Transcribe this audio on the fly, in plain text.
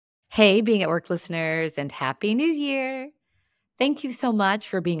Hey, Being at Work listeners, and Happy New Year. Thank you so much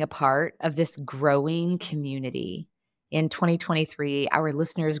for being a part of this growing community. In 2023, our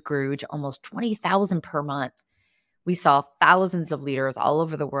listeners grew to almost 20,000 per month. We saw thousands of leaders all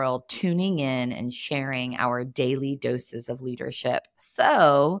over the world tuning in and sharing our daily doses of leadership.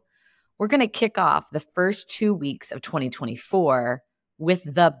 So, we're going to kick off the first 2 weeks of 2024 with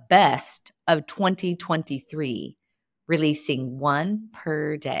the best of 2023, releasing one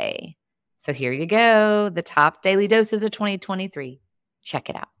per day. So here you go, the top daily doses of 2023. Check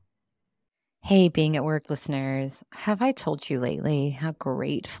it out. Hey, Being at Work listeners, have I told you lately how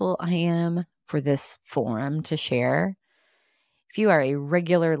grateful I am for this forum to share? If you are a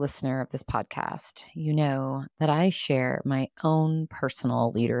regular listener of this podcast, you know that I share my own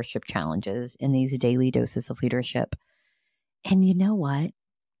personal leadership challenges in these daily doses of leadership. And you know what?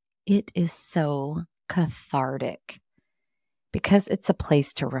 It is so cathartic because it's a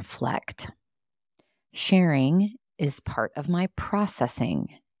place to reflect. Sharing is part of my processing.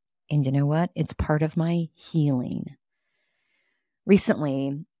 And you know what? It's part of my healing.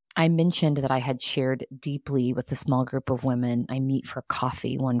 Recently, I mentioned that I had shared deeply with a small group of women I meet for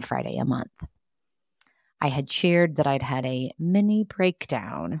coffee one Friday a month. I had shared that I'd had a mini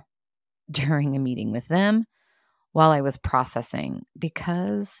breakdown during a meeting with them while I was processing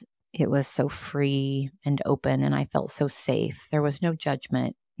because it was so free and open and I felt so safe. There was no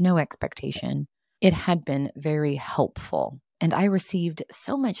judgment, no expectation. It had been very helpful, and I received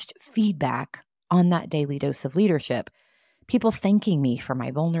so much feedback on that daily dose of leadership. People thanking me for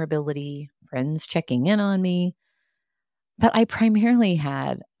my vulnerability, friends checking in on me. But I primarily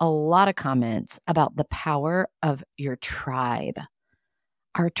had a lot of comments about the power of your tribe.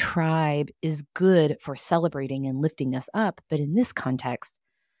 Our tribe is good for celebrating and lifting us up. But in this context,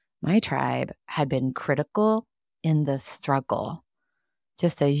 my tribe had been critical in the struggle,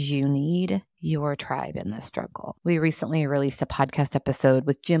 just as you need your tribe in the struggle. We recently released a podcast episode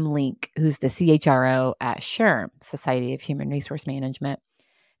with Jim Link, who's the CHRO at SHRM, Society of Human Resource Management.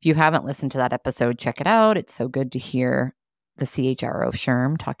 If you haven't listened to that episode, check it out. It's so good to hear the CHRO of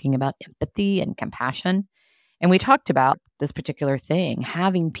SHRM talking about empathy and compassion. And we talked about this particular thing,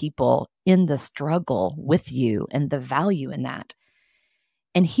 having people in the struggle with you and the value in that.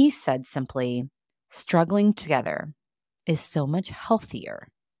 And he said simply, struggling together is so much healthier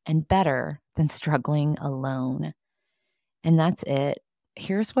and better than struggling alone. And that's it.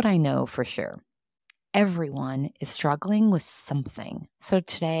 Here's what I know for sure. Everyone is struggling with something. So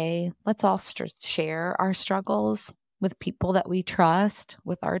today, let's all share our struggles with people that we trust,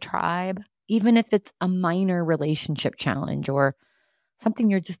 with our tribe, even if it's a minor relationship challenge or something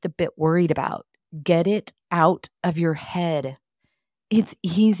you're just a bit worried about. Get it out of your head. It's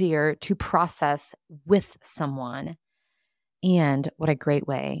easier to process with someone. And what a great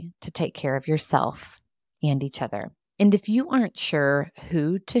way to take care of yourself and each other. And if you aren't sure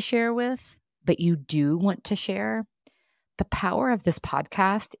who to share with, but you do want to share, the power of this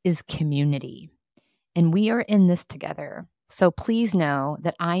podcast is community. And we are in this together. So please know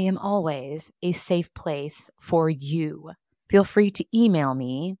that I am always a safe place for you. Feel free to email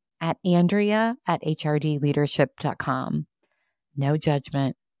me at andrea@hrdleadership.com. No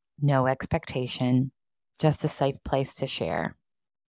judgment, no expectation, just a safe place to share.